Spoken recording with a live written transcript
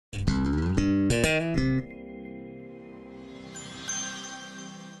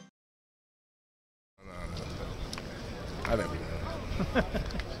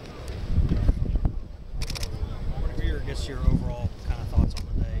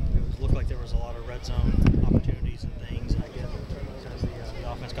red zone opportunities and things. I get because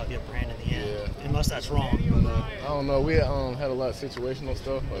the offense got the upper hand in the end, unless that's wrong. But, I don't know. We had a lot of situational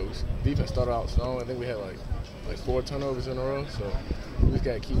stuff. Like defense started out strong. I think we had like 4 turnovers in a row. So we just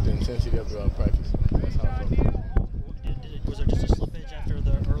got to keep the intensity up throughout practice. That's how I felt. Was there just a slippage after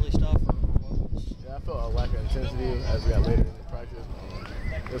the early stuff? Or what was... Yeah, I felt a lack of intensity as we got later in the practice.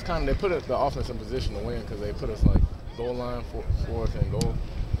 It was kind of, they put the offense in position to win because they put us like goal line, fourth and goal,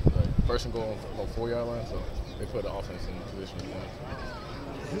 like first and goal on 4-yard line. So they put the offense in position to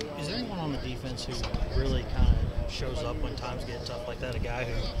win. Is there anyone on the defense who really kind of shows up when times get tough like that? A guy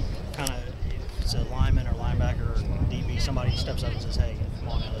who kind of, if it's a lineman or linebacker or DB, somebody steps up and says, "Hey, come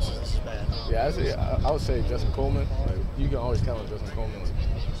on, now, this is bad." Yeah, I would say Justin Coleman. Like, you can always count on Justin Coleman.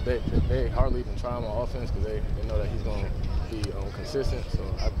 They hardly even try him on offense because they know that he's going to be consistent. So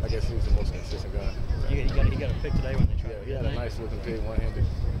I guess he's the most consistent guy. He got a pick today when they tried. Yeah, he had a nice looking pick, one-handed.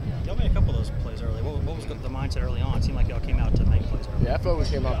 Y'all made a couple of those plays early. What was the mindset early on? It seemed like y'all came out to make plays early. Yeah, I felt we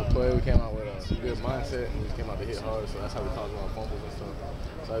came out to play. We came out with a good mindset, and we came out to hit hard. So that's how we caused a lot of fumbles and stuff.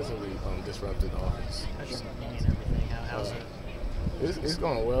 So I just think we disrupted the offense. How's your knee and everything? How's it? It's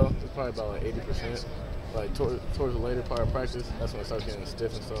going well. It's probably about like 80%. Like towards the later part of practice, that's when it starts getting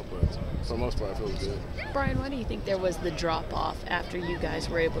stiff and stuff. But for the most part, it feels good. Brian, why do you think there was the drop off after you guys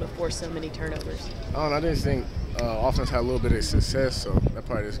were able to force so many turnovers? I just think offense had a little bit of success, so that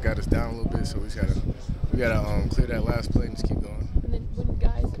probably just got us down a little bit. So we gotta clear that last play and just keep going. And then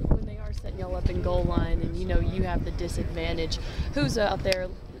when they are setting y'all up in goal line, and you have the disadvantage, who's out there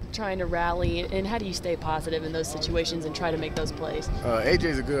trying to rally, and how do you stay positive in those situations and try to make those plays?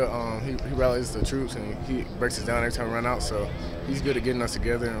 AJ's a good, he rallies the troops and he breaks us down every time we run out, so he's good at getting us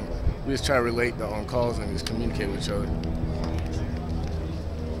together, and we just try to relate the calls and just communicate with each other.